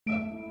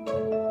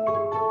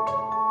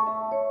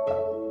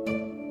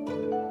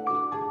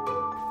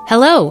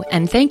Hello,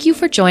 and thank you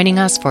for joining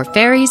us for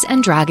Fairies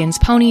and Dragons,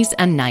 Ponies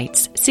and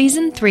Knights,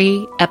 Season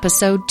 3,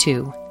 Episode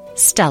 2,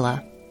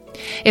 Stellah.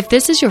 If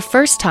this is your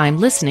first time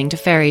listening to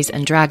Fairies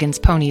and Dragons,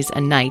 Ponies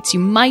and Knights, you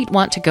might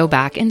want to go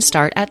back and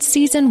start at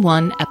Season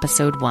 1,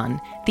 Episode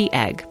 1, The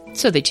Egg,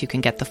 so that you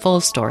can get the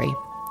full story.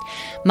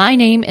 My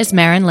name is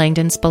Maren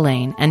Langdon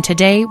Spillane, and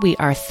today we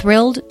are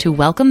thrilled to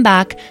welcome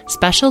back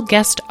special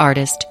guest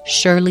artist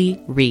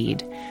Shirley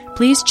Reed.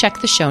 Please check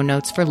the show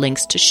notes for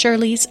links to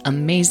Shirley's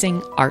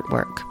amazing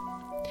artwork.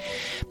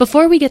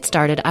 Before we get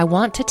started, I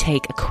want to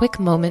take a quick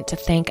moment to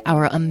thank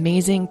our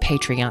amazing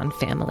Patreon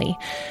family.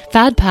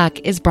 Fad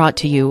Pack is brought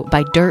to you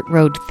by Dirt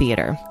Road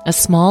Theater, a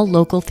small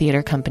local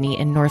theater company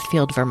in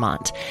Northfield,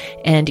 Vermont,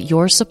 and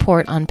your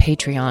support on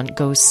Patreon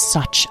goes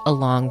such a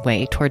long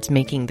way towards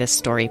making this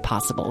story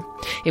possible.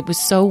 It was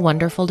so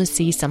wonderful to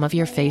see some of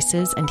your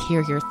faces and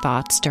hear your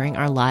thoughts during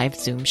our live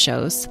Zoom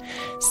shows.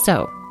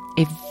 So,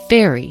 a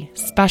very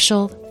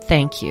special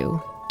thank you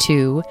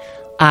to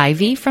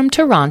Ivy from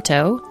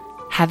Toronto,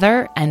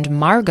 Heather and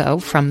Margot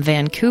from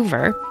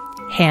Vancouver,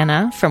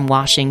 Hannah from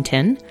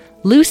Washington,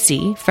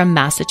 Lucy from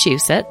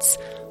Massachusetts,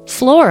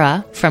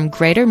 Flora from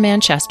Greater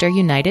Manchester,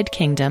 United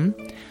Kingdom,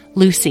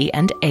 Lucy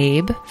and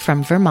Abe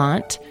from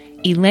Vermont,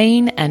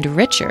 Elaine and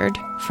Richard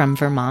from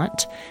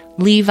Vermont,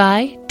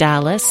 Levi,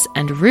 Dallas,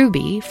 and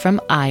Ruby from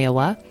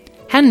Iowa,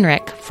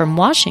 Henrik from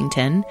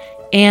Washington,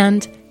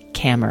 and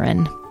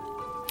Cameron.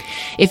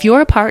 If you're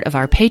a part of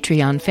our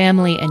Patreon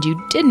family and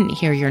you didn't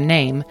hear your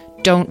name,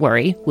 don't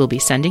worry, we'll be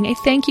sending a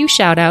thank you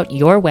shout out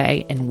your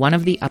way in one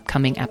of the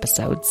upcoming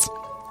episodes.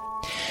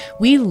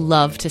 We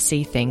love to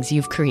see things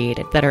you've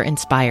created that are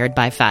inspired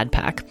by Fad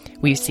Pack.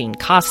 We've seen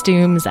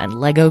costumes and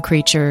Lego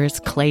creatures,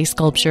 clay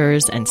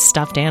sculptures, and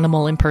stuffed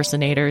animal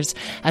impersonators,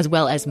 as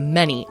well as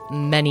many,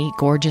 many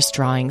gorgeous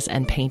drawings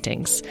and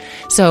paintings.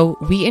 So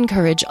we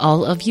encourage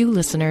all of you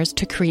listeners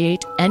to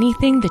create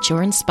anything that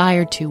you're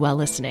inspired to while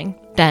listening.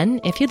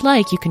 Then, if you'd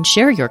like, you can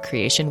share your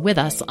creation with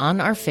us on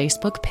our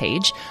Facebook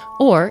page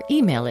or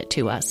email it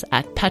to us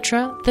at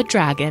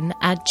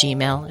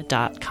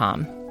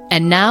petrathedragon@gmail.com.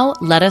 And now,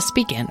 let us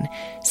begin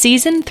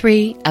Season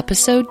 3,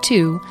 Episode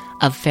 2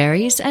 of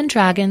Fairies and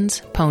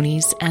Dragons,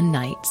 Ponies and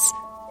Knights,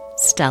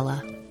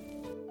 Stellah.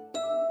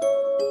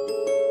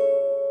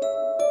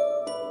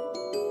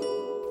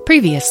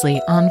 Previously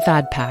on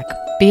Fad Pack,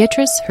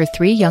 Beatrice, her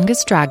three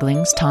youngest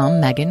draglings,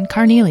 Tom, Megan,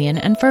 Carnelian,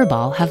 and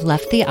Furball, have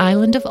left the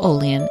island of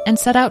Olean and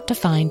set out to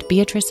find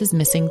Beatrice's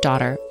missing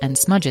daughter and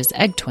Smudge's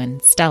egg twin,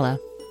 Stellah.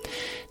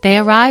 They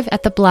arrive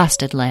at the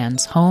Blasted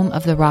Lands, home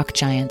of the rock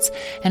giants,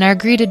 and are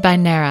greeted by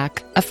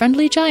Narak, a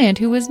friendly giant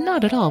who is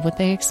not at all what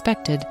they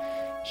expected.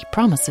 He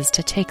promises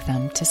to take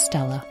them to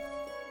Stellah.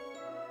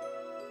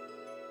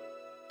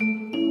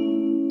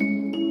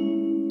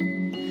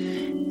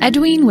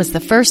 Edwin was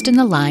the first in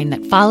the line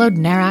that followed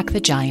Narak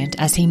the giant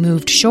as he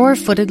moved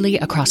sure-footedly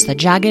across the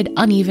jagged,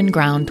 uneven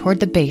ground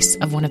toward the base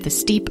of one of the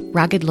steep,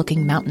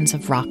 rugged-looking mountains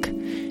of rock.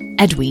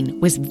 Edwin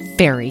was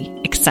very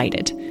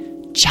excited.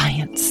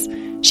 Giants.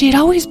 She had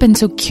always been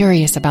so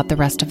curious about the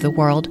rest of the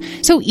world,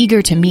 so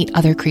eager to meet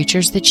other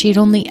creatures that she had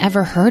only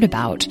ever heard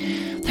about.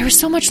 There was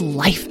so much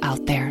life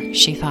out there,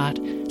 she thought,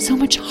 so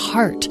much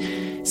heart.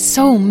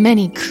 So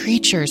many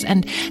creatures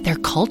and their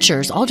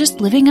cultures all just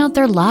living out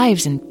their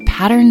lives in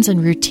patterns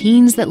and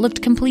routines that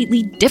looked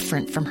completely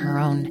different from her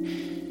own.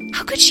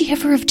 How could she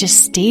ever have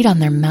just stayed on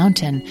their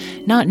mountain,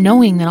 not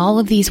knowing that all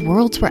of these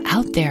worlds were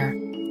out there?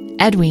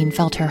 Edwin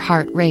felt her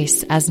heart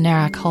race as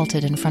Narak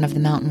halted in front of the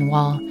mountain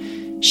wall.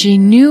 She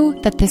knew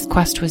that this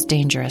quest was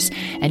dangerous,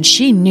 and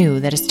she knew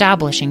that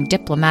establishing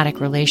diplomatic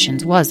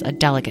relations was a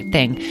delicate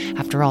thing.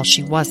 After all,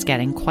 she was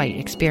getting quite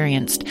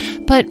experienced.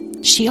 But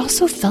she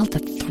also felt a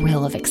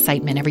thrill of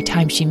excitement every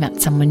time she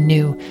met someone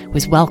new,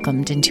 was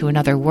welcomed into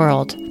another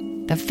world.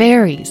 The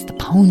fairies, the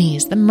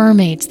ponies, the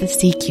mermaids, the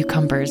sea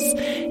cucumbers.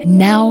 And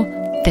now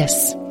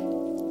this.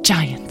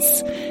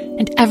 Giants.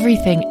 And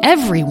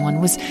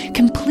everyone was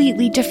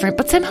completely different,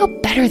 but somehow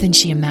better than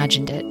she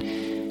imagined it.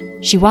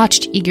 She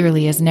watched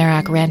eagerly as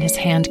Narak ran his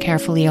hand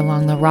carefully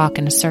along the rock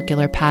in a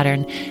circular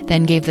pattern,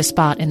 then gave the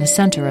spot in the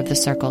center of the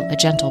circle a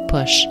gentle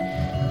push.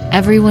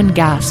 Everyone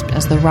gasped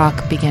as the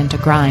rock began to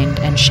grind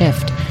and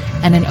shift,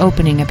 and an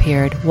opening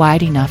appeared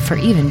wide enough for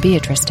even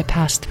Beatrice to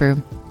pass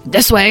through.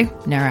 "This way,"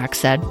 Narak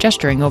said,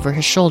 gesturing over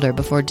his shoulder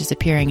before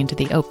disappearing into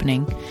the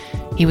opening.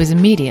 He was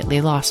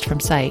immediately lost from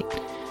sight.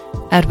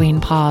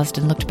 Edwin paused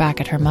and looked back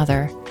at her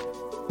mother.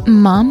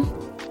 "Mom?"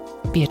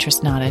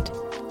 Beatrice nodded.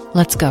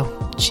 "Let's go,"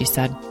 she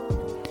said.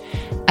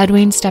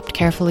 Edwin stepped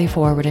carefully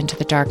forward into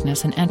the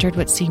darkness and entered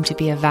what seemed to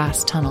be a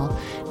vast tunnel,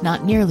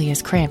 not nearly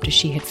as cramped as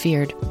she had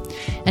feared.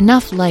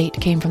 Enough light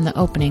came from the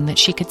opening that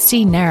she could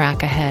see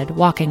Narak ahead,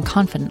 walking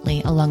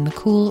confidently along the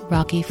cool,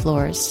 rocky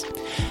floors.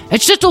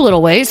 "It's just a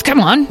little ways,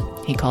 come on,"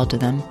 he called to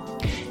them.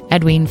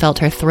 Edwin felt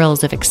her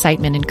thrills of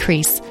excitement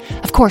increase.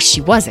 Of course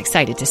she was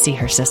excited to see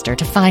her sister,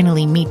 to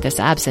finally meet this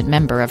absent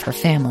member of her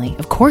family.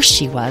 Of course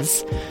she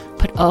was.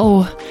 But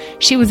oh,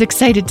 she was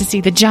excited to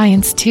see the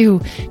giants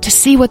too, to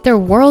see what their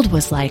world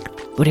was like.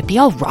 Would it be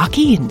all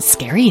rocky and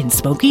scary and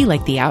smoky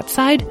like the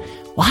outside?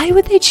 Why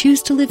would they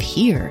choose to live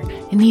here,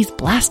 in these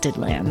blasted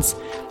lands?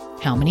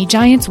 How many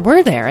giants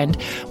were there, and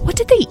what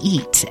did they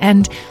eat?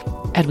 And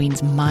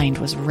Edwin's mind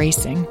was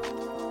racing.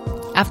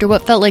 After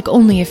what felt like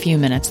only a few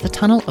minutes, the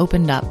tunnel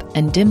opened up,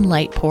 and dim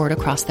light poured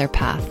across their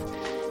path.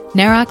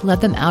 Narak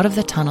led them out of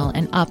the tunnel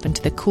and up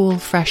into the cool,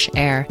 fresh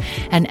air,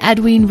 and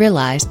Edwin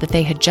realized that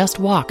they had just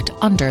walked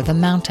under the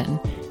mountain.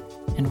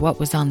 And what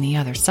was on the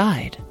other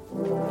side?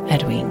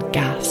 Edwin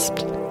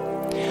gasped.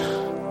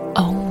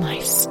 "Oh, my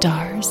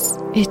stars,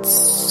 it's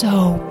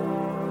so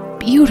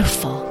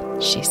beautiful,"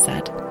 she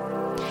said.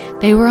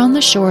 They were on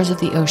the shores of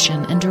the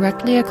ocean, and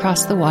directly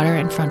across the water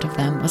in front of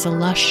them was a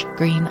lush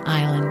green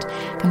island,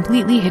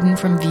 completely hidden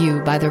from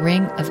view by the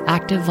ring of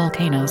active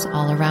volcanoes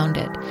all around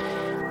it.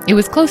 It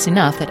was close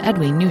enough that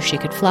Edwin knew she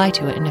could fly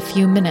to it in a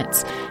few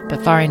minutes,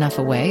 but far enough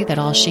away that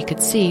all she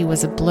could see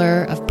was a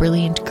blur of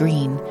brilliant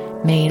green,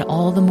 made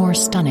all the more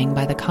stunning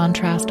by the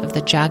contrast of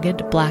the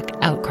jagged black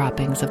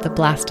outcroppings of the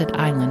blasted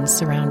islands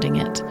surrounding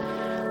it.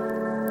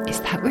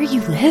 "Is that where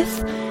you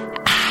live?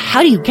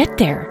 How do you get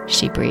there?"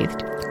 she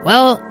breathed.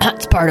 "Well,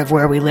 that's part of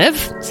where we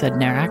live," said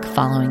Narak,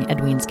 following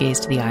Edwin's gaze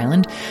to the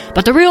island.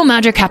 "But the real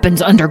magic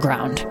happens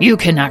underground. You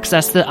can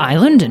access the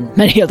island and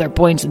many other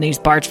points in these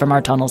parts from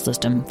our tunnel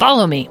system.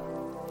 Follow me."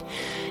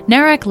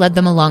 Narak led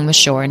them along the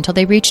shore until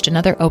they reached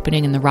another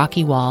opening in the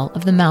rocky wall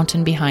of the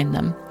mountain behind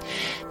them.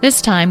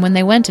 This time, when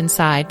they went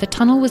inside, the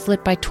tunnel was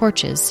lit by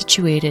torches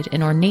situated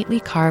in ornately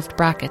carved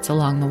brackets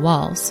along the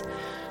walls.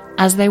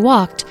 As they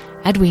walked,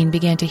 Edwin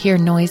began to hear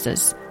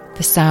noises.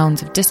 The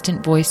sounds of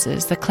distant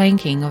voices, the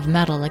clanking of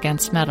metal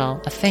against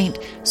metal, a faint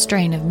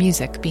strain of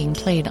music being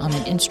played on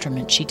an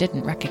instrument she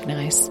didn't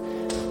recognize.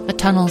 The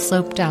tunnel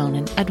sloped down,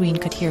 and Edwin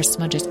could hear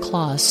Smudge's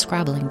claws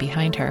scrabbling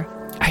behind her.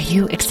 "Are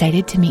you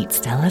excited to meet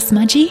Stellah,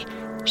 Smudgy?"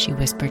 she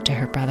whispered to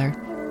her brother.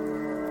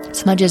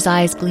 Smudge's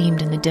eyes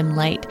gleamed in the dim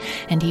light,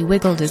 and he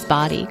wiggled his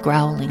body,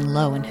 growling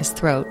low in his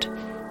throat.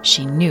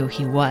 She knew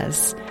he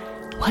was.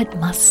 What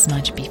must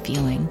Smudge be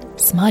feeling?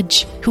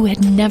 Smudge, who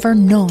had never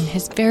known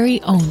his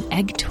very own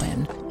egg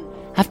twin.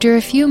 After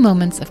a few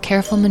moments of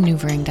careful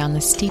maneuvering down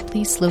the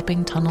steeply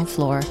sloping tunnel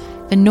floor,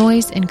 the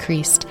noise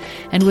increased,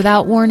 and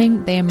without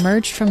warning, they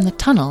emerged from the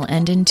tunnel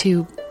and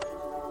into...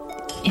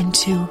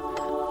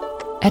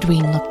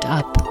 Edwin looked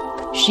up.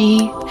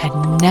 She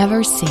had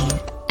never seen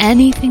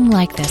anything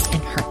like this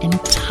in her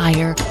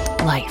entire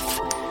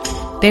life.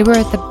 They were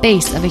at the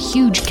base of a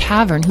huge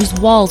cavern whose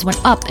walls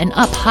went up and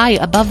up high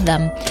above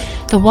them.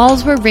 The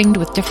walls were ringed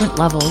with different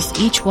levels,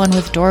 each one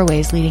with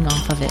doorways leading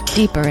off of it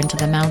deeper into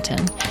the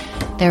mountain.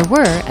 There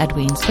were,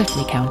 Edwin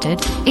swiftly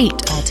counted,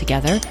 8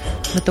 altogether,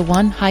 with the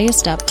one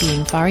highest up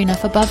being far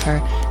enough above her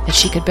that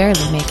she could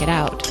barely make it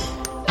out.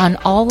 On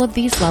all of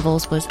these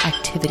levels was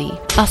activity,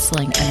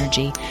 bustling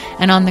energy,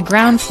 and on the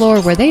ground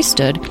floor where they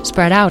stood,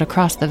 spread out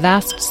across the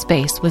vast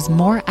space, was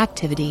more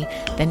activity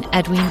than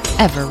Edwin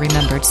ever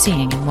remembered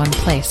seeing in one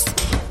place.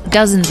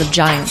 Dozens of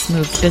giants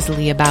moved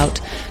busily about,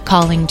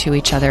 calling to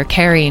each other,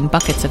 carrying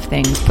buckets of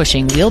things,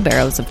 pushing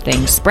wheelbarrows of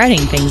things,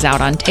 spreading things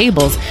out on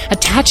tables,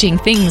 attaching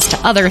things to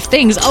other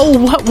things. Oh,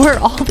 what were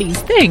all these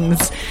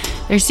things?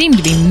 There seemed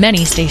to be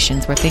many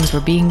stations where things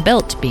were being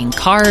built, being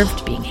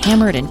carved, being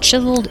hammered and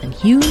chiseled and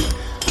hewn.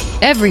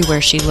 Everywhere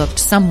she looked,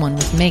 someone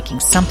was making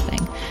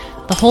something.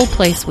 The whole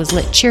place was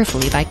lit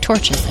cheerfully by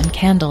torches and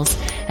candles,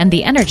 and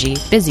the energy,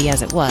 busy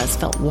as it was,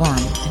 felt warm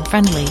and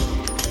friendly.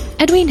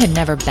 Edwin had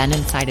never been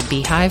inside a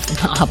beehive.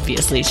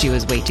 Obviously, she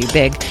was way too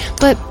big,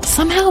 but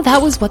somehow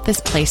that was what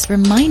this place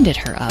reminded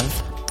her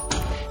of.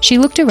 She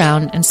looked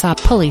around and saw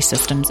pulley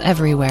systems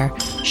everywhere,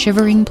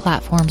 shivering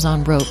platforms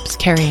on ropes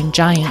carrying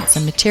giants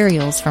and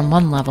materials from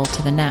one level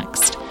to the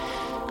next.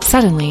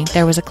 Suddenly,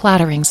 there was a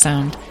clattering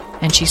sound,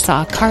 and she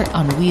saw a cart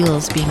on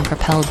wheels being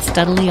propelled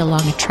steadily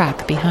along a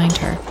track behind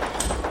her.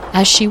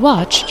 As she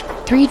watched,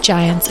 3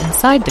 giants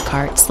inside the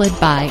cart slid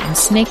by and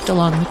snaked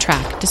along the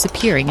track,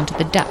 disappearing into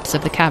the depths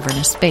of the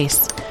cavernous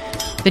space.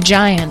 The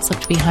giants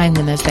looked behind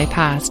them as they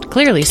passed,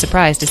 clearly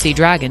surprised to see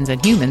dragons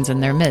and humans in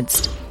their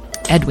midst.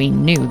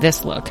 Edwin knew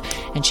this look,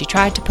 and she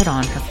tried to put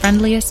on her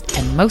friendliest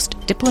and most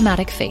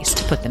diplomatic face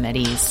to put them at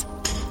ease.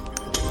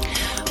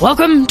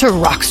 "Welcome to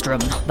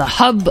Rockstrom, the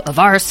hub of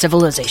our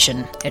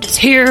civilization. It is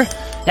here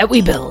that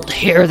we build,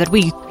 here that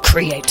we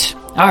create.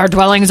 Our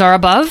dwellings are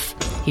above,"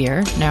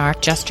 here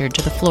Narak gestured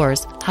to the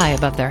floors high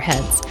above their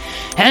heads,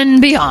 "and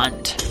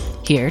beyond,"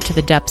 here to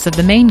the depths of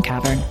the main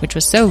cavern, which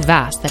was so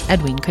vast that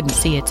Edwin couldn't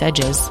see its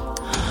edges.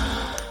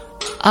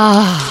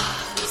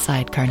 "Ah,"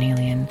 sighed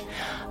Carnelian.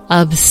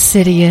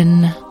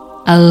 "Obsidian,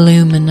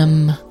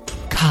 aluminum,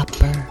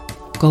 copper,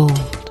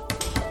 gold,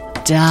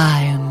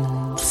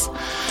 diamonds.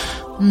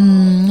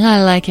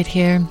 I like it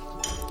here.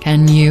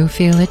 Can you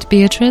feel it,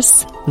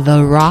 Beatrice?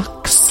 The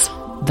rocks,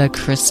 the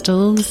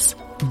crystals,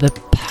 the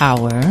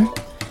power."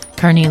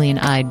 Carnelian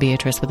eyed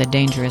Beatrice with a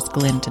dangerous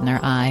glint in their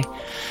eye.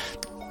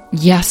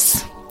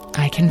 "Yes,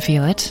 I can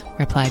feel it,"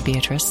 replied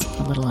Beatrice,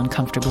 a little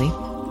uncomfortably.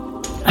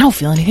 "I don't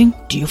feel anything.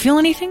 Do you feel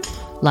anything?"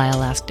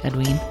 Lyle asked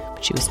Edwin,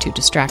 but she was too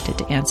distracted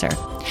to answer.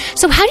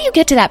 "So how do you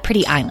get to that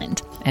pretty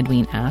island?"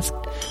 Edwin asked,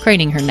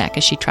 craning her neck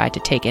as she tried to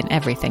take in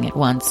everything at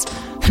once.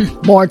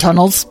 More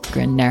tunnels,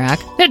 grinned Narak.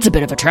 It's a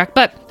bit of a trek,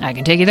 but I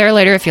can take you there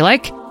later if you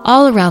like.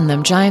 All around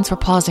them, giants were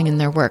pausing in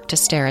their work to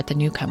stare at the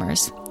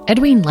newcomers.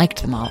 Edwin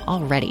liked them all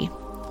already.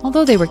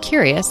 Although they were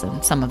curious,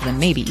 and some of them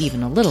maybe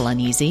even a little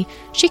uneasy,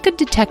 she could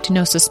detect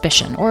no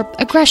suspicion or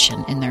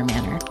aggression in their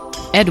manner.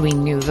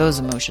 Edwin knew those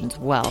emotions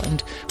well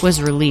and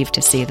was relieved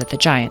to see that the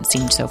giants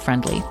seemed so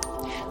friendly.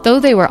 Though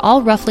they were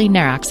all roughly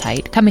Narak's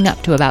height, coming up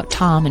to about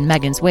Tom and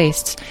Megan's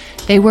waists,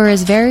 they were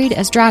as varied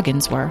as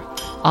dragons were,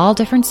 all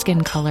different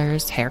skin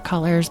colors, hair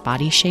colors,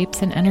 body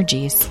shapes, and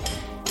energies.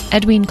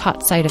 Edwin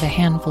caught sight of a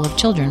handful of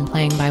children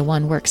playing by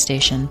one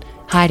workstation,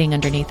 hiding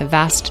underneath a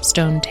vast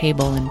stone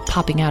table and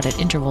popping out at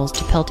intervals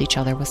to pelt each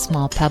other with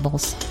small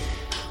pebbles.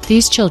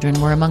 These children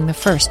were among the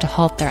first to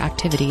halt their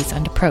activities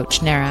and approach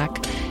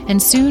Narak,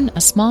 and soon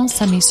a small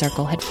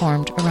semicircle had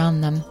formed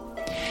around them.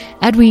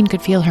 Edwin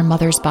could feel her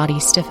mother's body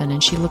stiffen,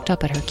 and she looked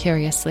up at her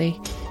curiously.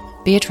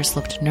 Beatrice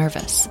looked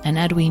nervous, and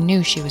Edwin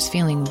knew she was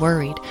feeling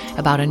worried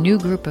about a new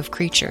group of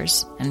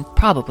creatures, and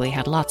probably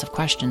had lots of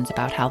questions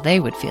about how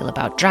they would feel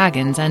about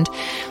dragons, and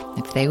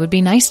if they would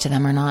be nice to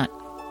them or not.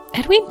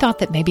 Edwin thought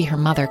that maybe her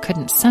mother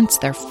couldn't sense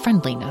their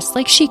friendliness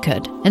like she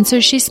could, and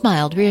so she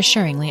smiled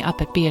reassuringly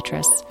up at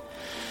Beatrice.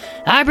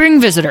 I bring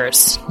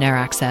visitors,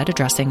 Narak said,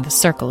 addressing the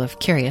circle of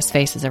curious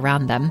faces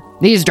around them.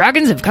 These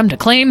dragons have come to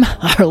claim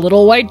our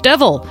little white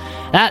devil.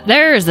 That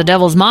there is the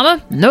devil's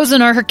mama, and those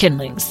are her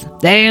kindlings.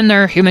 They and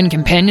their human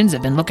companions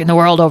have been looking the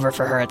world over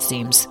for her, it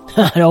seems.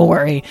 Don't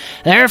worry,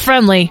 they're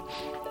friendly.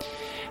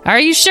 Are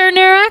you sure,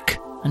 Narak?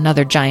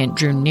 Another giant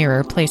drew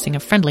nearer, placing a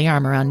friendly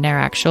arm around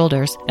Narak's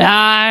shoulders.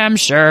 I'm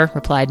sure,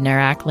 replied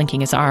Narak,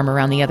 linking his arm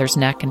around the other's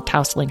neck and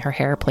tousling her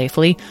hair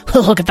playfully.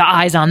 Look at the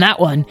eyes on that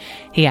one,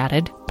 he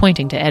added,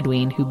 pointing to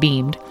Edwin, who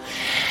beamed.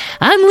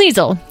 I'm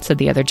Liesel, said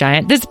the other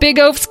giant, this big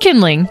oaf's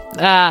kindling.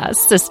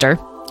 Sister.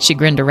 She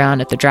grinned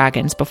around at the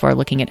dragons before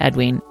looking at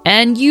Edwin.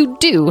 And you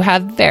do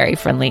have very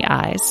friendly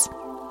eyes.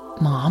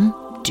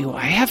 Mom, do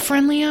I have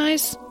friendly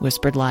eyes?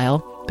 Whispered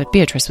Lyle. But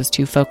Beatrice was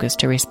too focused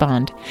to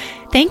respond.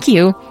 Thank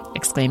you,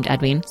 exclaimed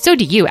Edwin. So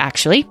do you,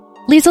 actually.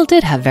 Liesel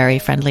did have very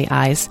friendly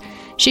eyes.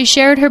 She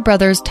shared her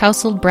brother's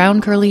tousled brown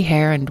curly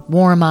hair and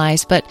warm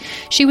eyes, but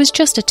she was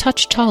just a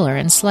touch taller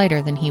and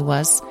slighter than he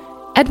was.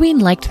 Edwin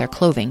liked their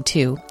clothing,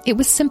 too. It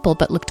was simple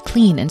but looked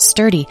clean and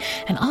sturdy,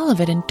 and all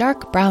of it in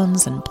dark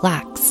browns and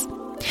blacks.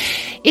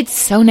 It's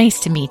so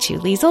nice to meet you,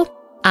 Liesel.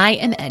 I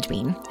am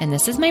Edwin, and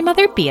this is my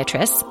mother,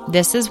 Beatrice.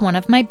 This is one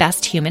of my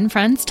best human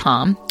friends,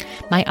 Tom.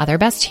 My other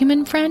best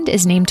human friend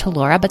is named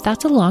Talora, but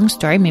that's a long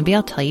story. Maybe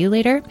I'll tell you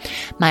later.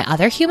 My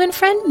other human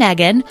friend,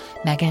 Megan.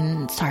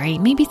 Megan, sorry,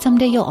 maybe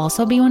someday you'll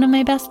also be one of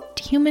my best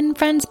human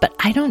friends, but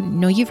I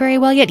don't know you very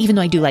well yet, even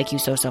though I do like you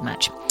so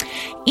much.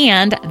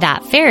 And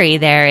that fairy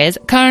there is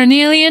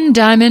Carnelian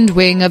Diamond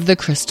Wing of the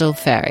Crystal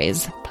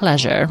Fairies.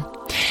 Pleasure.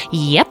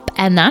 Yep,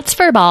 and that's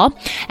Furball,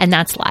 and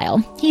that's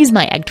Lyle. He's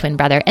my egg twin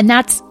brother, and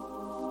that's...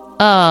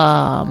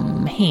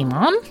 Hey,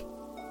 Mom?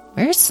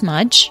 Where's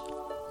Smudge?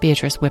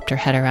 Beatrice whipped her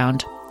head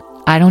around.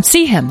 I don't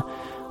see him.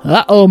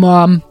 Uh-oh,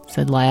 Mom,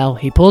 said Lyle.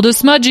 He pulled a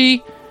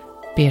smudgy.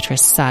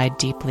 Beatrice sighed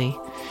deeply.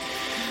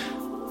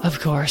 Of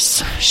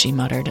course, she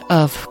muttered.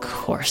 Of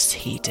course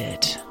he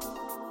did.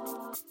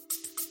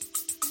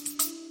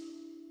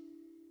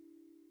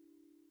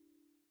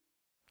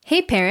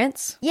 Hey,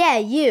 parents. Yeah,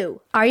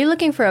 you. Are you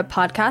looking for a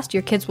podcast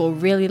your kids will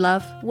really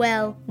love?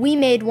 Well, we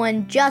made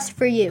one just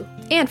for you.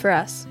 And for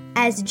us.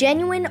 As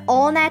genuine,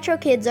 all-natural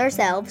kids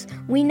ourselves,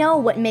 we know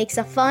what makes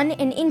a fun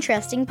and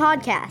interesting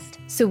podcast.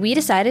 So we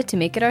decided to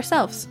make it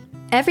ourselves.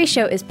 Every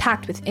show is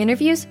packed with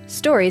interviews,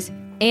 stories,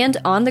 and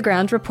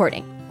on-the-ground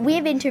reporting. We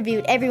have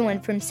interviewed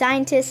everyone from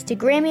scientists to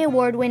Grammy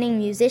Award-winning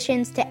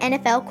musicians to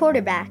NFL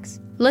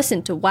quarterbacks.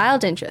 Listen to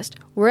Wild Interest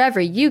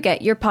wherever you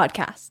get your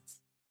podcasts.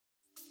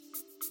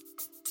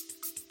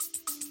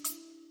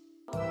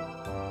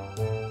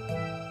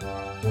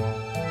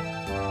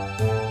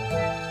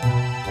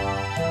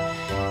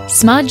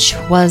 Smudge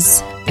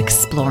was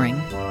exploring.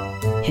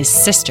 His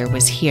sister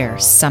was here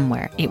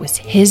somewhere. It was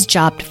his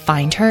job to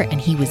find her, and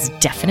he was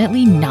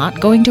definitely not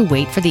going to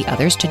wait for the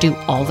others to do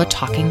all the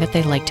talking that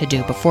they like to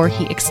do before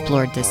he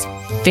explored this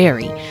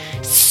very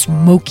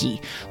smoky,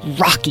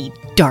 rocky,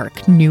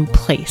 dark new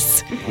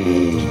place.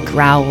 He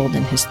growled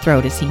in his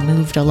throat as he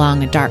moved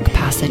along a dark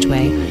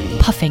passageway,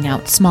 puffing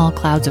out small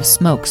clouds of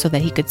smoke so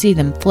that he could see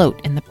them float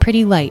in the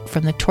pretty light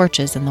from the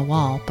torches in the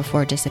wall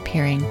before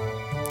disappearing.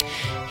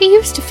 He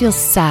used to feel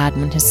sad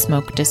when his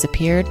smoke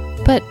disappeared,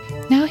 but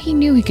now he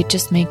knew he could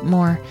just make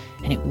more,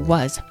 and it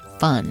was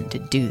fun to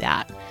do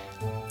that.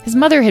 His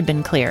mother had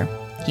been clear.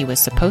 He was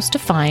supposed to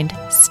find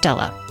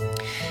Stellah.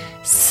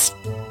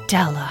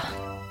 Stellah,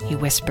 he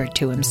whispered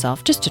to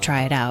himself just to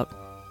try it out.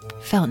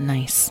 Felt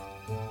nice.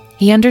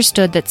 He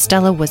understood that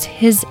Stellah was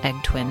his egg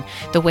twin,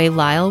 the way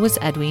Lyle was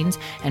Edwin's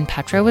and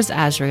Petra was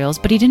Azriel's,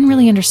 but he didn't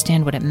really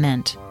understand what it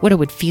meant, what it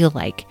would feel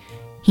like.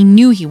 He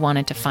knew he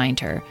wanted to find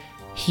her.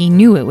 He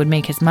knew it would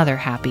make his mother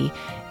happy.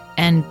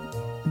 And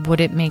would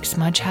it make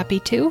Smudge happy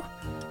too?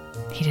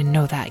 He didn't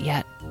know that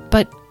yet,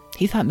 but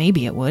He thought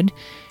maybe it would.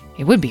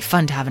 It would be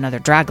fun to have another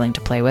dragling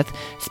to play with,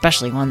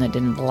 especially one that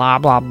didn't blah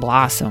blah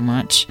blah so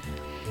much.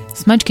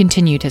 Smudge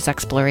continued his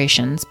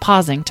explorations,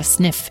 pausing to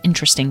sniff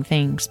interesting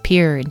things,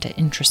 peer into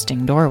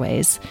interesting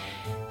doorways.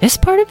 This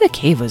part of the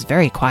cave was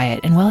very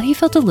quiet, and while he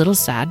felt a little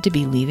sad to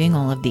be leaving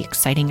all of the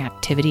exciting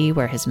activity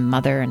where his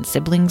mother and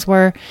siblings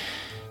were,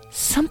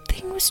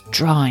 something was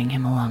drawing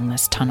him along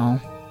this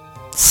tunnel.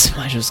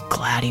 Smudge was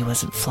glad he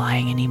wasn't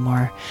flying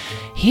anymore.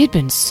 He had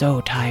been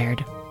so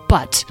tired,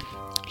 but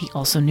he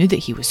also knew that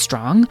he was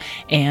strong,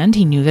 and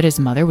he knew that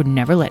his mother would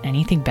never let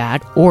anything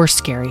bad or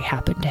scary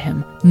happen to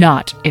him,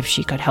 not if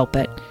she could help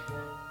it.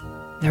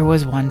 There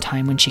was one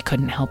time when she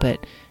couldn't help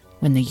it,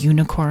 when the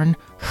unicorn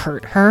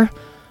hurt her,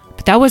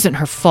 but that wasn't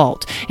her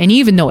fault, and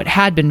even though it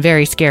had been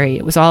very scary,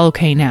 it was all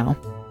okay now.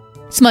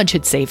 Smudge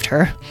had saved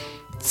her.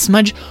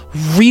 Smudge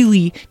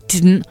really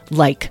didn't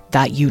like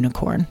that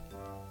unicorn.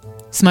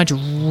 Smudge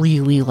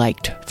really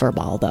liked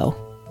Furball, though,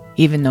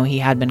 even though he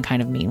had been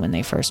kind of mean when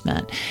they first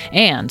met.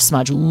 And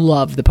Smudge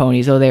loved the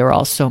ponies, though they were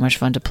all so much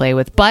fun to play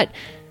with. But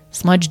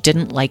Smudge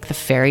didn't like the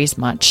fairies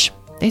much.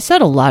 They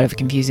said a lot of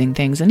confusing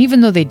things, and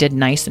even though they did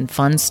nice and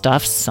fun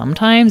stuff,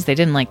 sometimes they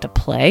didn't like to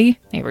play.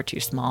 They were too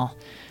small.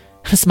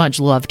 Smudge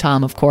loved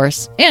Tom, of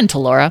course, and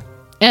Talora.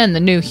 And the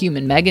new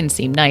human Megan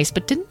seemed nice,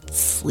 but didn't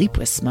sleep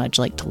with Smudge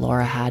like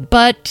Talora had.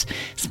 But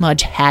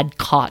Smudge had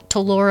caught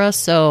Talora,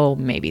 so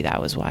maybe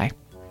that was why.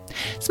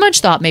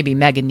 Smudge thought maybe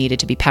Megan needed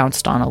to be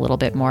pounced on a little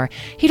bit more.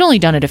 He'd only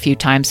done it a few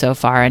times so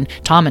far, and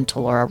Tom and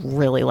Talora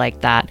really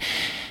liked that.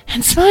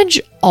 And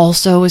Smudge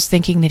also was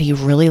thinking that he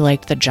really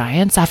liked the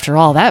Giants. After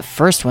all, that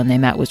first one they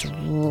met was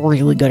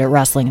really good at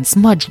wrestling, and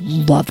Smudge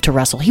loved to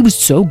wrestle. He was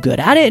so good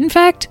at it, in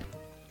fact.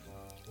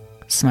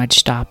 Smudge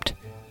stopped.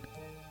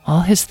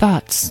 All his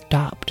thoughts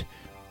stopped.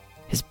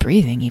 His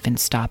breathing even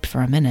stopped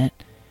for a minute.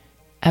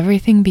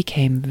 Everything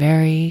became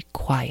very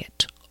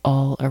quiet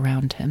all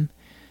around him.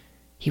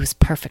 He was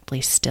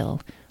perfectly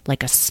still,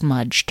 like a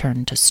smudge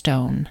turned to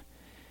stone.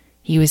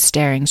 He was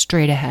staring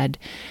straight ahead,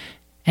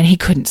 and he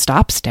couldn't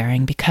stop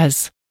staring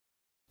because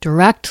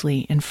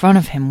directly in front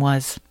of him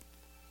was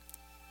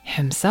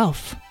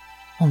himself,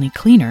 only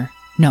cleaner,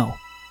 no,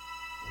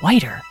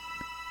 whiter,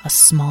 a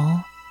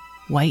small,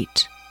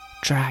 white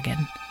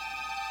dragon.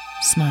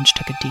 Smudge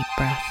took a deep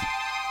breath.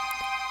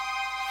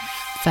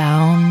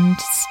 "Found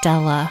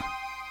Stellah,"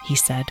 he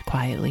said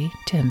quietly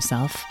to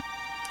himself.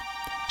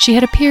 She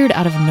had appeared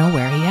out of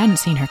nowhere. He hadn't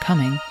seen her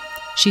coming.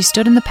 She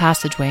stood in the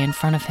passageway in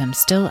front of him,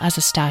 still as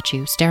a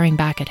statue, staring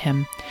back at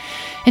him.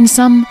 In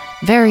some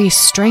very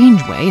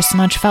strange way,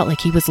 Smudge felt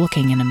like he was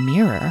looking in a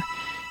mirror.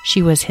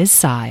 She was his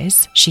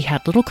size. She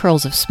had little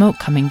curls of smoke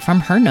coming from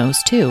her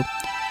nose, too.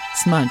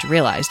 Smudge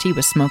realized he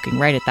was smoking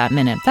right at that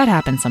minute. That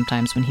happened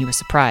sometimes when he was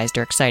surprised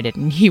or excited,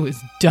 and he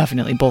was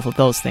definitely both of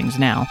those things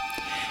now.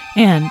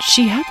 And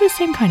she had the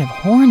same kind of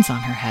horns on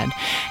her head,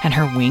 and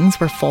her wings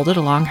were folded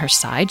along her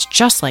sides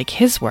just like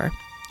his were.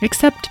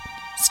 Except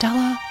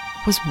Stellah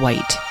was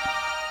white.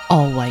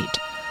 All white.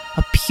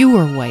 A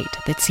pure white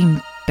that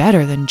seemed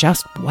better than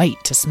just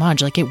white to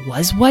Smudge, like it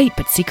was white,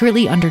 but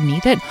secretly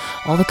underneath it,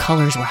 all the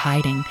colors were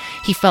hiding.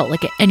 He felt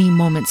like at any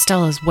moment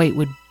Stella's white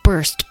would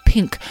burst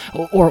pink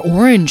or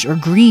orange or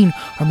green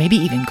or maybe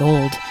even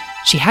gold.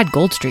 She had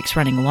gold streaks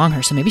running along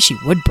her, so maybe she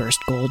would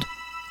burst gold.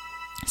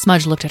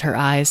 Smudge looked at her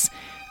eyes.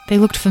 They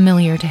looked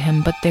familiar to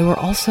him, but they were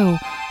also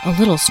a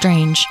little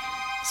strange.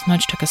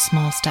 Smudge took a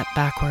small step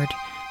backward.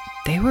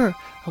 They were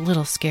a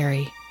little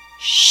scary.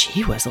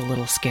 She was a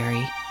little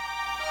scary.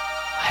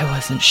 Why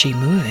wasn't she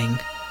moving?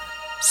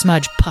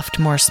 Smudge puffed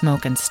more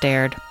smoke and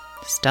stared.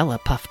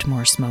 Stellah puffed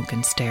more smoke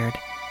and stared.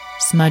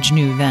 Smudge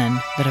knew then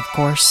that, of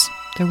course,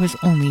 there was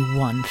only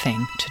one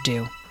thing to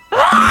do.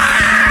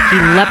 He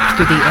leapt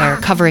through the air,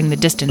 covering the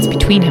distance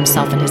between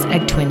himself and his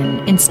egg twin in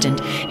an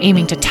instant,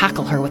 aiming to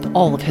tackle her with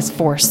all of his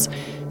force.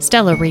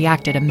 Stellah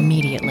reacted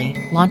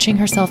immediately, launching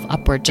herself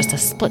upward just a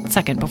split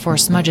second before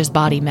Smudge's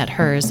body met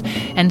hers,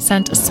 and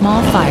sent a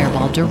small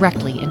fireball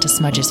directly into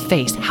Smudge's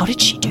face. How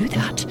did she do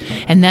that?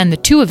 And then the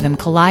two of them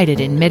collided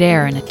in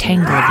midair in a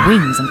tangle of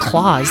wings and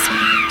claws.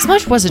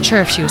 Smudge wasn't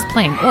sure if she was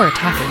playing or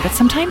attacking, but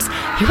sometimes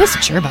he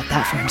wasn't sure about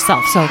that for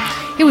himself, so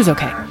it was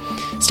okay.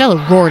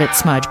 Stellah roared at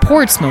Smudge,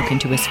 poured smoke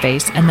into his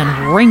face, and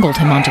then wrangled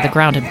him onto the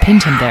ground and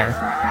pinned him there.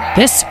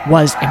 This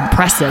was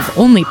impressive.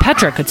 Only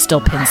Petra could still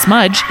pin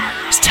Smudge.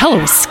 Stellah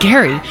was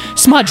scary.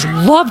 Smudge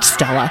loved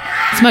Stellah.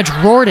 Smudge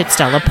roared at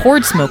Stellah,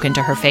 poured smoke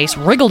into her face,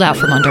 wriggled out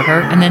from under her,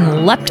 and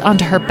then leapt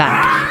onto her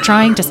back,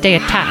 trying to stay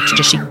attached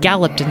as she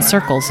galloped in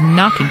circles,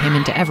 knocking him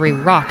into every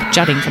rock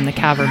jutting from the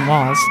cavern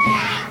walls.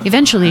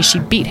 Eventually, she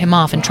beat him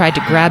off and tried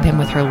to grab him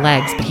with her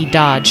legs, but he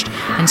dodged,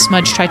 and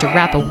Smudge tried to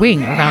wrap a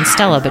wing around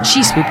Stellah, but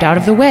she swooped out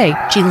of the way.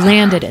 She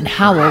landed and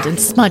howled, and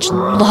Smudge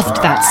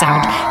loved that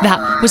sound.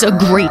 That was a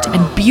great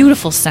and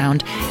beautiful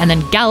sound, and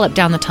then galloped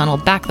down the tunnel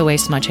back the way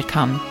Smudge had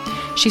come.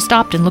 She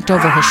stopped and looked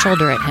over her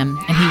shoulder at him,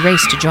 and he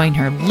raced to join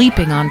her,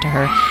 leaping onto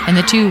her, and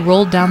the two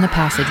rolled down the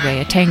passageway,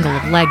 a tangle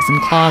of legs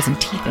and claws and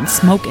teeth and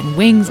smoke and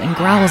wings and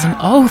growls, and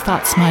oh,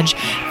 thought Smudge,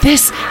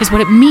 this is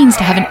what it means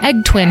to have an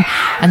egg twin,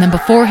 and then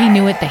before he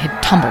knew it, they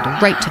had tumbled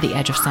right to the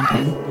edge of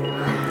something.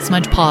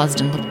 Smudge paused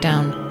and looked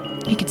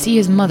down. He could see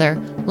his mother,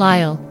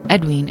 Lyle,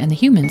 Edwin, and the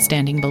humans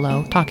standing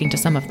below, talking to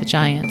some of the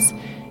giants.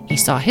 He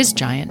saw his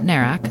giant,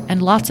 Narak,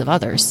 and lots of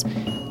others.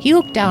 He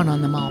looked down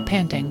on them all,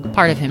 panting,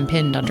 part of him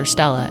pinned under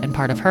Stellah and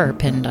part of her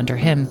pinned under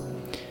him.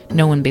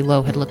 No one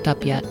below had looked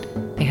up yet.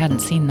 They hadn't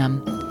seen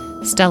them.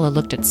 Stellah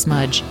looked at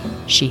Smudge.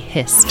 She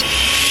hissed.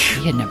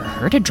 He had never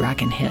heard a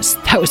dragon hiss.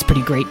 That was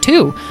pretty great,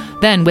 too.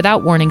 Then,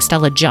 without warning,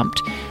 Stellah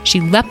jumped. She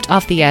leapt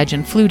off the edge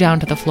and flew down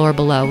to the floor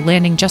below,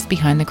 landing just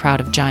behind the crowd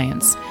of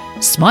giants.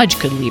 Smudge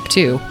could leap,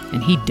 too,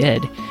 and he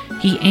did.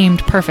 He aimed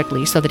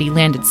perfectly so that he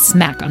landed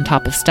smack on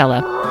top of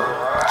Stellah.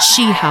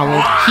 She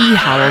howled, he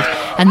howled,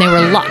 and they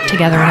were locked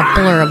together in a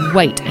blur of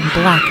white and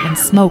black and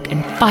smoke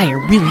and fire.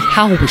 Really,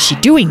 how was she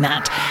doing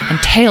that? And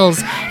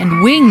tails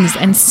and wings,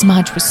 and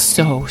Smudge was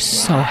so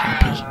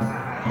happy.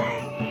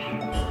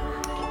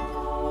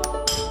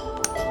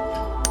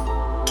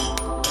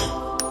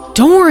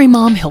 Don't worry,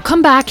 Mom, he'll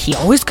come back. He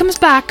always comes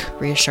back,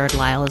 reassured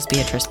Lyle as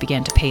Beatrice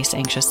began to pace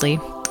anxiously.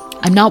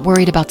 I'm not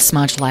worried about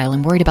Smudge, Lyle.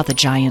 I'm worried about the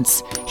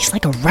giants. He's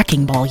like a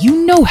wrecking ball.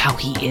 You know how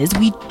he is.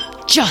 We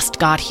just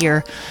got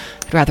here.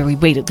 I'd rather we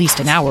wait at least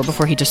an hour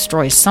before he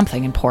destroys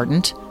something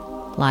important.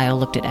 Lyle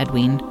looked at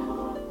Edwin.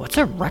 What's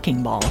a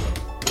wrecking ball?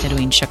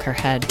 Edwin shook her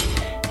head.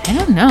 I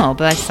don't know,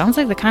 but it sounds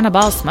like the kind of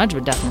ball Smudge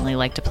would definitely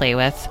like to play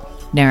with.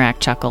 Narak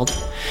chuckled.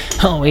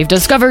 Oh, we've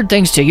discovered,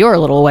 thanks to your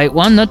little white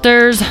one, that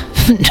there's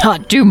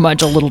not too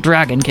much a little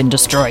dragon can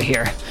destroy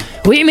here.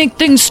 We make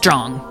things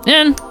strong,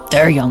 and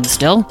they're young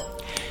still.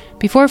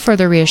 Before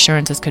further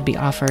reassurances could be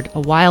offered, a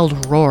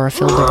wild roar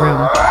filled the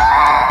room.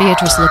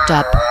 Beatrice looked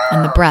up,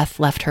 and the breath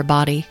left her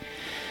body.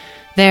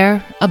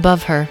 There,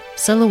 above her,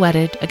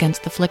 silhouetted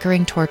against the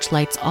flickering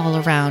torchlights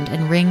all around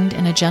and ringed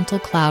in a gentle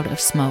cloud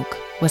of smoke,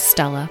 was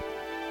Stellah.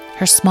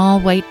 Her small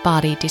white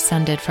body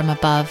descended from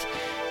above,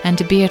 and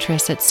to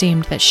Beatrice it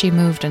seemed that she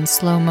moved in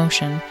slow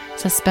motion,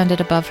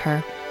 suspended above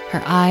her,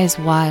 her eyes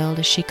wild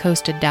as she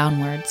coasted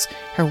downwards,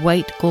 her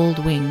white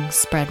gold wings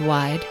spread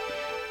wide.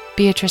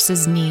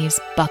 Beatrice's knees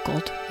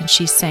buckled, and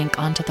she sank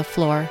onto the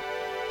floor.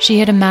 She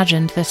had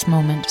imagined this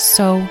moment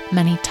so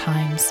many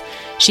times.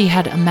 She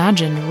had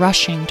imagined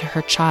rushing to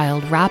her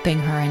child, wrapping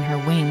her in her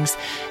wings,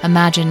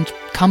 imagined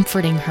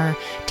comforting her,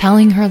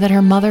 telling her that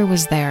her mother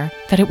was there,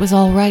 that it was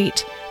all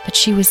right, that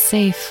she was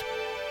safe.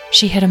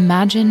 She had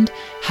imagined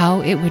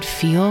how it would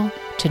feel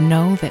to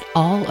know that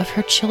all of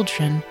her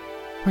children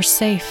were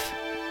safe.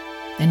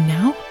 And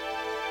now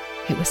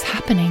it was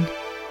happening,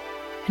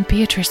 and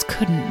Beatrice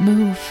couldn't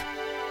move.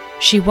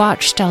 She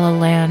watched Stellah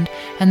land,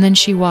 and then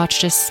she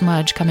watched as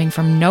Smudge, coming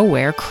from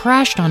nowhere,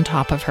 crashed on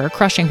top of her,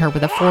 crushing her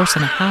with a force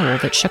and a howl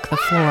that shook the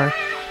floor.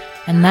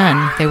 And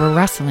then they were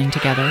wrestling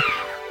together.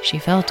 She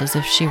felt as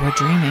if she were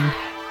dreaming.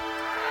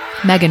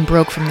 Megan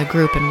broke from the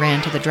group and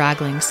ran to the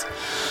draglings.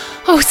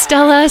 Oh,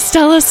 Stellah,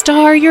 Stellah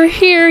Star, you're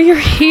here, you're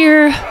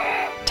here.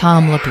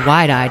 Tom looked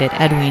wide-eyed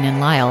at Edwin and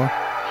Lyle.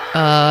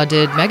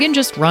 Did Megan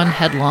just run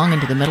headlong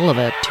into the middle of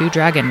a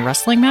two-dragon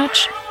wrestling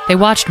match? They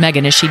watched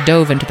Megan as she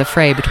dove into the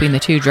fray between the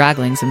two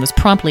draglings and was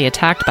promptly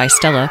attacked by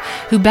Stellah,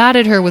 who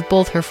batted her with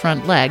both her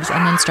front legs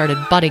and then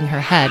started butting her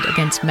head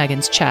against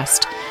Megan's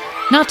chest.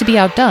 Not to be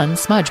outdone,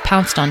 Smudge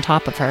pounced on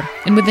top of her,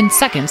 and within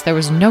seconds there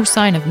was no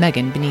sign of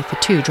Megan beneath the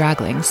two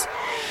draglings.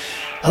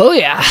 Oh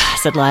yeah,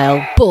 said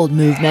Lyle. Bold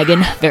move,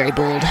 Megan. Very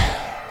bold.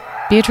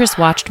 Beatrice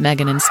watched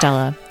Megan and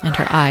Stellah, and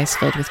her eyes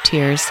filled with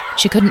tears.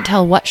 She couldn't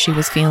tell what she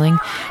was feeling,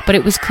 but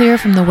it was clear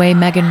from the way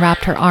Megan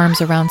wrapped her arms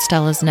around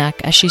Stellah's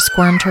neck as she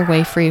squirmed her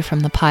way free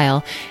from the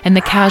pile, and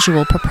the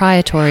casual,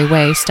 proprietary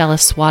way Stellah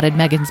swatted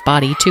Megan's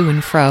body to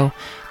and fro,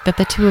 that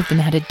the two of them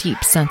had a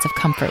deep sense of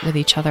comfort with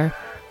each other.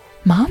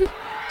 Mom?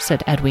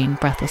 Said Edwin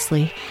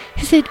breathlessly.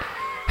 Is it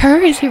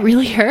her? Is it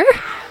really her?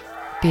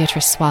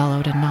 Beatrice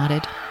swallowed and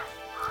nodded.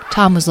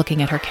 Tom was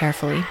looking at her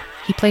carefully.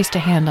 He placed a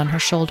hand on her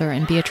shoulder,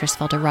 and Beatrice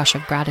felt a rush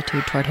of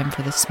gratitude toward him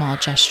for this small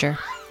gesture.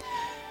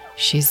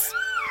 She's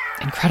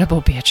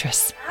incredible,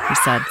 Beatrice, he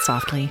said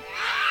softly.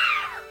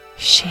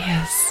 She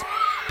is,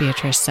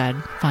 Beatrice said,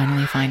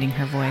 finally finding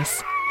her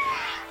voice.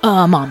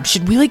 Mom,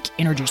 should we,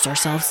 introduce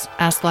ourselves?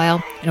 Asked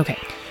Lyle. Okay,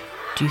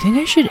 do you think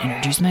I should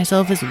introduce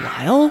myself as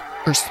Lyle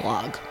or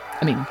Slog?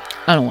 I mean,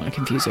 I don't want to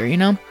confuse her, you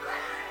know?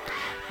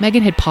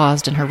 Megan had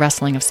paused in her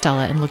wrestling of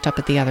Stellah and looked up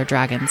at the other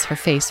dragons, her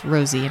face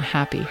rosy and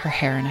happy, her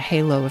hair in a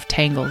halo of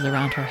tangles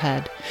around her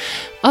head.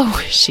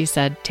 Oh, she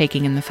said,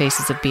 taking in the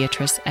faces of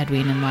Beatrice,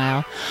 Edwin, and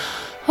Lyle.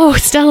 Oh,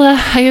 Stellah,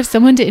 I have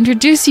someone to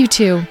introduce you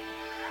to.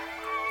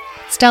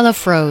 Stellah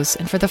froze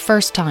and for the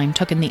first time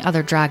took in the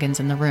other dragons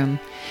in the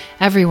room.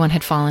 Everyone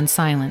had fallen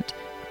silent.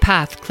 A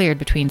path cleared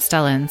between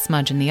Stellah and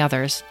Smudge and the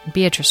others, and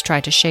Beatrice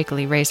tried to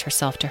shakily raise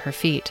herself to her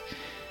feet.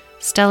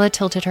 Stellah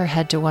tilted her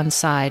head to one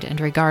side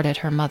and regarded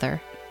her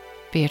mother.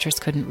 Beatrice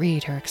couldn't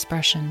read her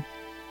expression.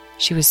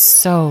 She was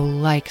so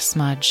like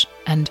Smudge,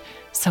 and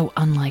so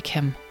unlike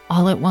him,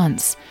 all at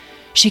once.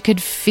 She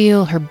could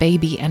feel her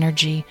baby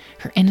energy,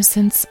 her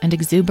innocence and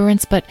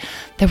exuberance, but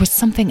there was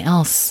something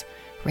else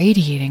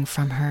radiating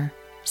from her,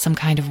 some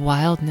kind of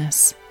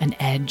wildness, an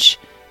edge,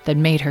 that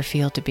made her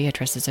feel to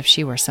Beatrice as if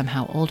she were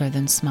somehow older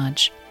than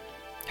Smudge.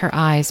 Her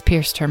eyes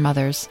pierced her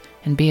mother's,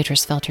 and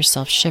Beatrice felt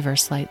herself shiver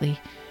slightly.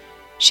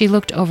 She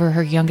looked over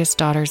her youngest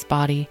daughter's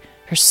body,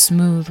 her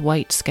smooth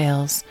white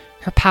scales,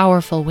 her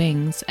powerful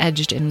wings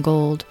edged in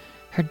gold,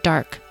 her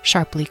dark,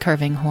 sharply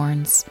curving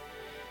horns.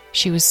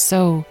 She was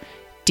so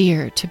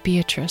dear to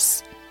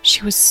Beatrice.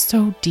 She was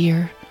so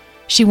dear.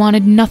 She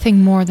wanted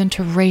nothing more than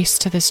to race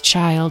to this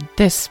child,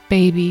 this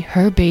baby,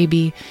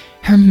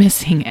 her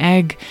missing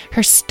egg,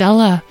 her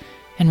Stellah,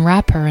 and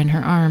wrap her in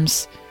her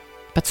arms.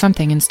 But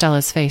something in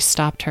Stella's face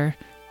stopped her.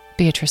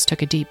 Beatrice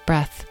took a deep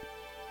breath.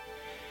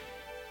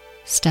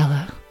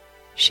 "Stellah,"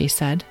 she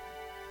said.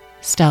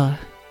 "Stellah,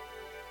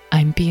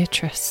 I'm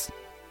Beatrice.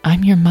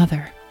 I'm your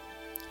mother."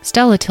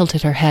 Stellah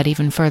tilted her head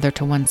even further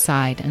to one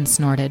side and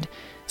snorted.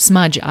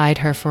 Smudge eyed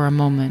her for a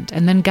moment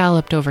and then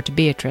galloped over to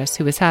Beatrice,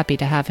 who was happy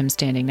to have him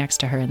standing next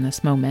to her in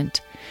this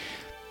moment.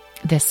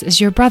 "This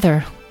is your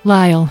brother,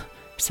 Lyle,"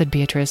 said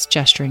Beatrice,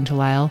 gesturing to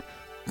Lyle.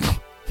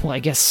 "Well, I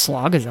guess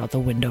Slog is out the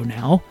window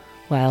now,"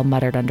 Lyle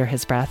muttered under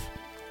his breath.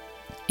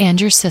 "And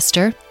your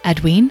sister,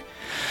 Edwin."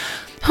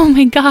 "Oh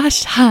my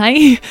gosh,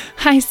 hi.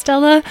 Hi,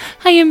 Stellah.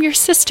 I am your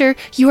sister.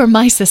 You are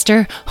my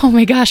sister. Oh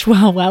my gosh,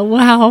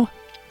 wow.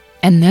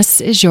 And this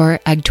is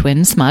your egg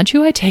twin, Smudge,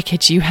 who I take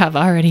it you have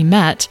already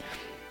met."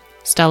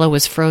 Stellah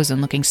was frozen,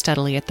 looking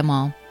steadily at them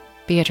all.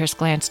 Beatrice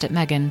glanced at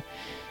Megan.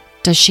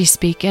 "Does she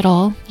speak at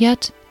all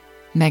yet?"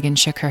 Megan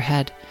shook her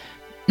head.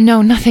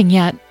 "No, nothing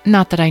yet.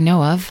 Not that I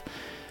know of."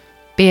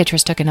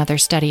 Beatrice took another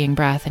steadying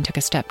breath and took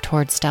a step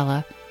toward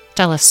Stellah.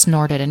 Stellah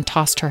snorted and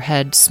tossed her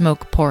head,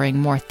 smoke pouring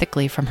more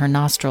thickly from her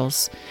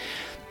nostrils.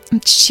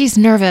 "She's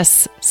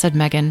nervous," said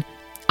Megan.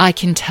 "I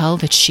can tell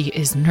that she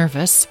is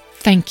nervous.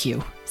 Thank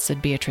you," said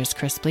Beatrice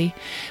crisply.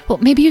 "Well,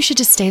 maybe you should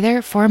just stay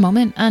there for a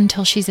moment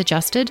until she's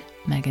adjusted,"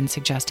 Megan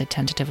suggested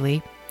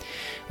tentatively.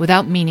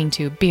 Without meaning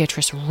to,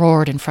 Beatrice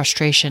roared in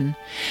frustration.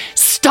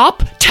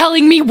 "Stop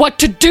telling me what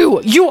to do!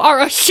 You are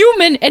a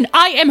human and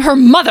I am her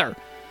mother!"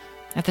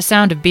 At the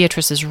sound of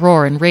Beatrice's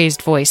roar and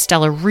raised voice,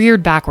 Stellah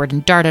reared backward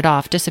and darted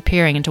off,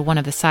 disappearing into one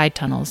of the side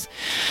tunnels.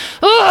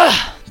 "Ugh!"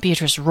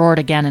 Beatrice roared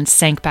again and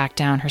sank back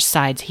down, her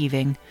sides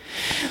heaving.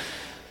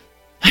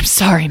 "I'm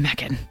sorry,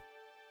 Megan."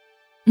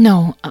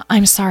 "No,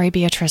 I'm sorry,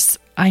 Beatrice.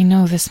 I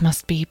know this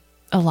must be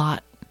a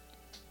lot."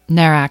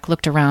 Narak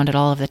looked around at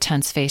all of the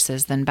tense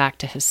faces, then back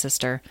to his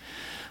sister.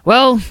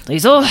 "Well,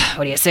 Liesel,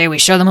 what do you say we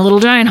show them a little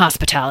giant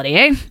hospitality,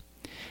 eh?"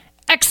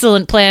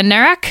 "Excellent plan,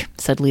 Narak,"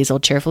 said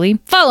Liesel cheerfully.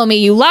 "Follow me,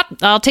 you lot.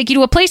 I'll take you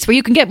to a place where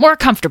you can get more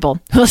comfortable.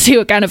 We'll see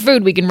what kind of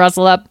food we can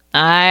rustle up.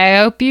 I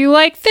hope you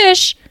like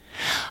fish."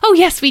 "Oh,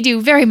 yes, we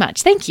do, very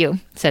much, thank you,"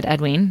 said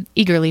Edwin,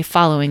 eagerly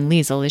following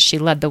Liesel as she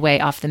led the way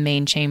off the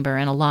main chamber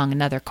and along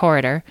another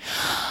corridor.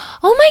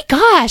 "Oh my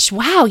gosh,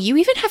 wow, you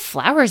even have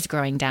flowers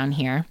growing down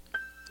here."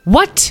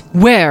 "What?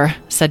 Where?"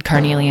 said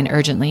Carnelian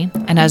urgently,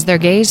 and as their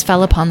gaze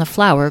fell upon the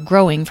flower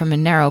growing from a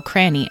narrow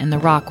cranny in the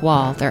rock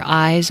wall, their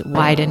eyes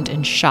widened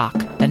in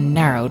shock, then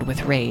narrowed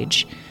with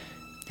rage.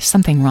 "Is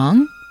something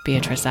wrong?"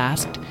 Beatrice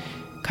asked.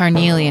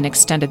 Carnelian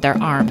extended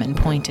their arm and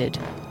pointed.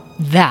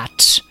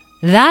 That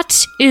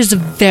is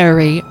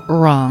very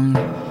wrong."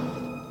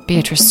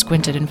 Beatrice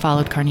squinted and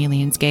followed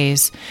Carnelian's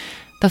gaze.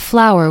 The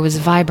flower was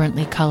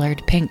vibrantly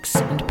colored, pinks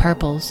and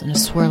purples in a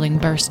swirling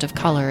burst of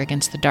color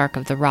against the dark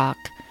of the rock.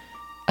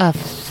 "A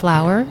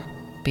flower?"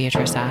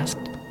 Beatrice asked.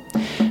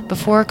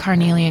 Before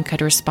Carnelian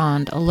could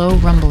respond, a low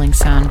rumbling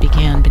sound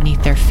began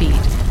beneath their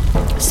feet.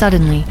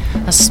 Suddenly,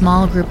 a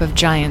small group of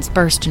giants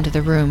burst into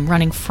the room,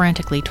 running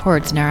frantically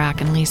towards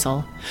Narak and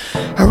Liesel.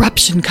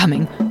 "Eruption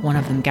coming," one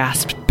of them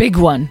gasped. "Big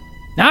one."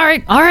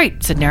 All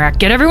right, said Narak.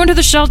 "Get everyone to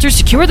the shelter,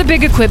 secure the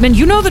big equipment,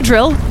 you know the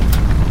drill."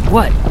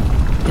 "What?"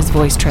 His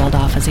voice trailed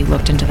off as he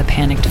looked into the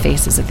panicked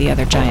faces of the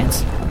other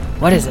giants.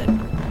 "What is it?"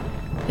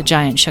 The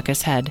giant shook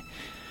his head.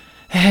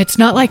 "It's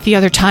not like the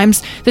other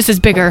times. This is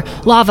bigger.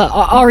 Lava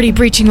already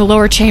breaching the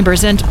lower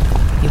chambers and—"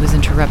 He was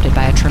interrupted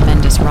by a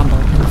tremendous rumble,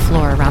 and the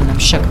floor around them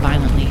shook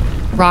violently.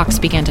 Rocks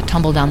began to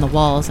tumble down the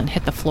walls and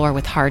hit the floor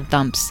with hard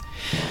thumps.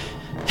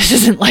 "This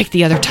isn't like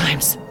the other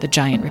times," the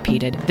giant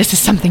repeated. "This is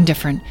something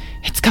different.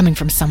 It's coming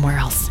from somewhere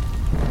else.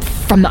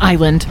 From the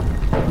island."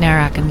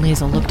 Narak and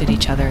Liesel looked at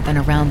each other, then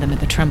around them at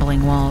the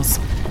trembling walls.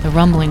 The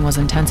rumbling was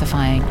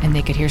intensifying, and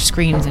they could hear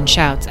screams and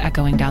shouts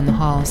echoing down the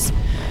halls.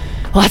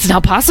 "Well, that's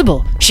not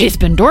possible. She's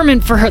been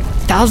dormant for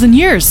 1,000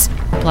 years,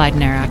 replied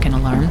Narak in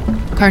alarm.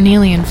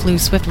 Carnelian flew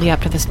swiftly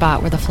up to the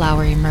spot where the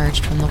flower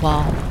emerged from the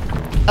wall.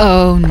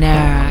 "Oh,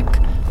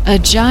 Narak, a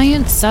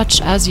giant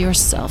such as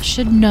yourself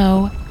should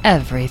know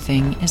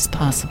everything is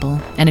possible."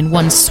 And in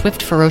one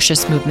swift,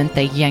 ferocious movement,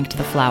 they yanked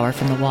the flower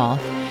from the wall.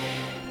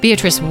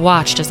 Beatrice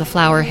watched as the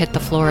flower hit the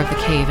floor of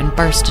the cave and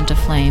burst into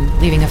flame,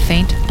 leaving a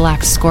faint,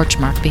 black scorch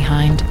mark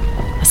behind.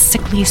 A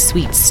sickly,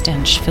 sweet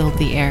stench filled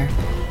the air.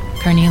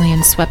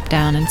 Carnelian swept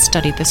down and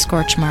studied the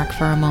scorch mark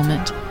for a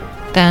moment.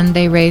 Then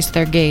they raised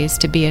their gaze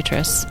to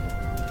Beatrice.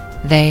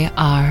 They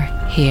are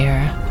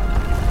here.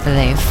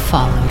 They've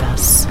followed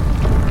us.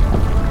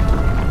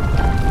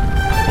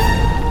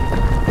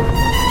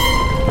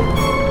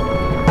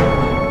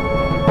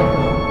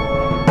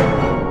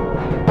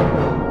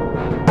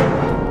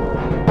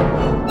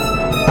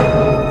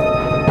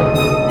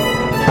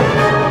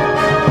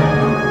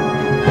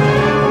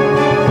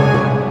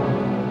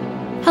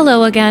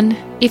 Hello again.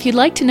 If you'd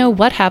like to know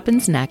what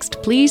happens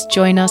next, please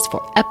join us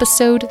for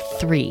episode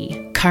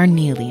 3,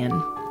 Carnelian.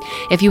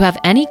 If you have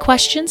any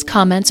questions,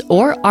 comments,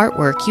 or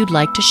artwork you'd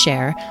like to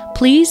share,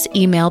 please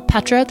email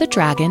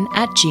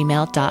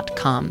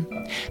petrathedragon@gmail.com.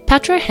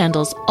 Petra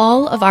handles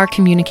all of our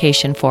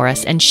communication for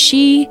us, and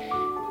you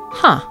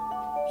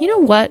know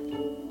what?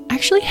 I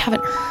actually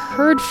haven't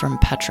heard from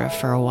Petra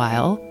for a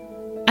while.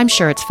 I'm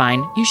sure it's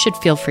fine. You should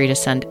feel free to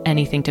send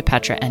anything to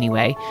Petra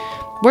anyway.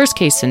 Worst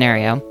case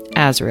scenario,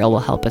 Azrael will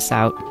help us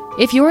out.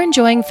 If you're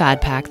enjoying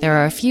FadPack, there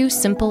are a few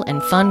simple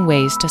and fun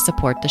ways to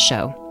support the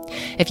show.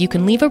 If you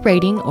can leave a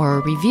rating or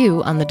a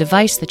review on the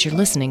device that you're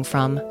listening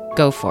from,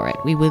 go for it.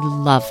 We would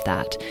love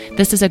that.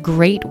 This is a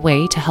great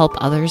way to help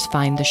others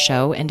find the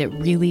show, and it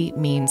really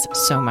means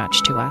so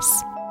much to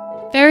us.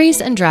 Fairies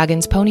and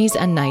Dragons, Ponies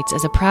and Knights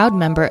is a proud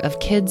member of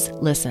Kids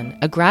Listen,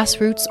 a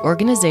grassroots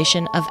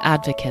organization of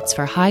advocates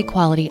for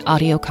high-quality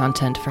audio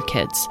content for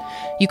kids.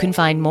 You can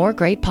find more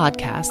great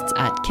podcasts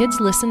at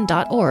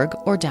kidslisten.org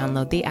or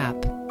download the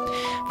app.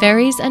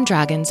 Fairies and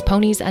Dragons,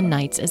 Ponies and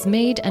Knights is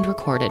made and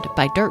recorded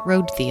by Dirt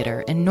Road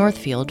Theatre in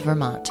Northfield,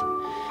 Vermont.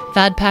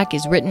 FadPack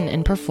is written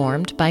and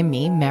performed by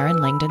me,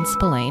 Maren Langdon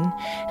Spillane,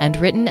 and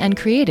written and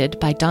created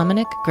by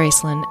Dominic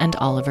Graceland and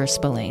Oliver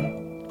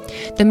Spillane.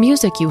 The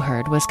music you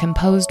heard was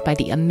composed by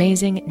the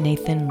amazing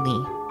Nathan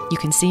Lee. You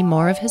can see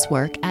more of his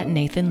work at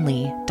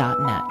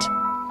nathanlee.net.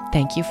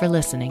 Thank you for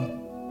listening.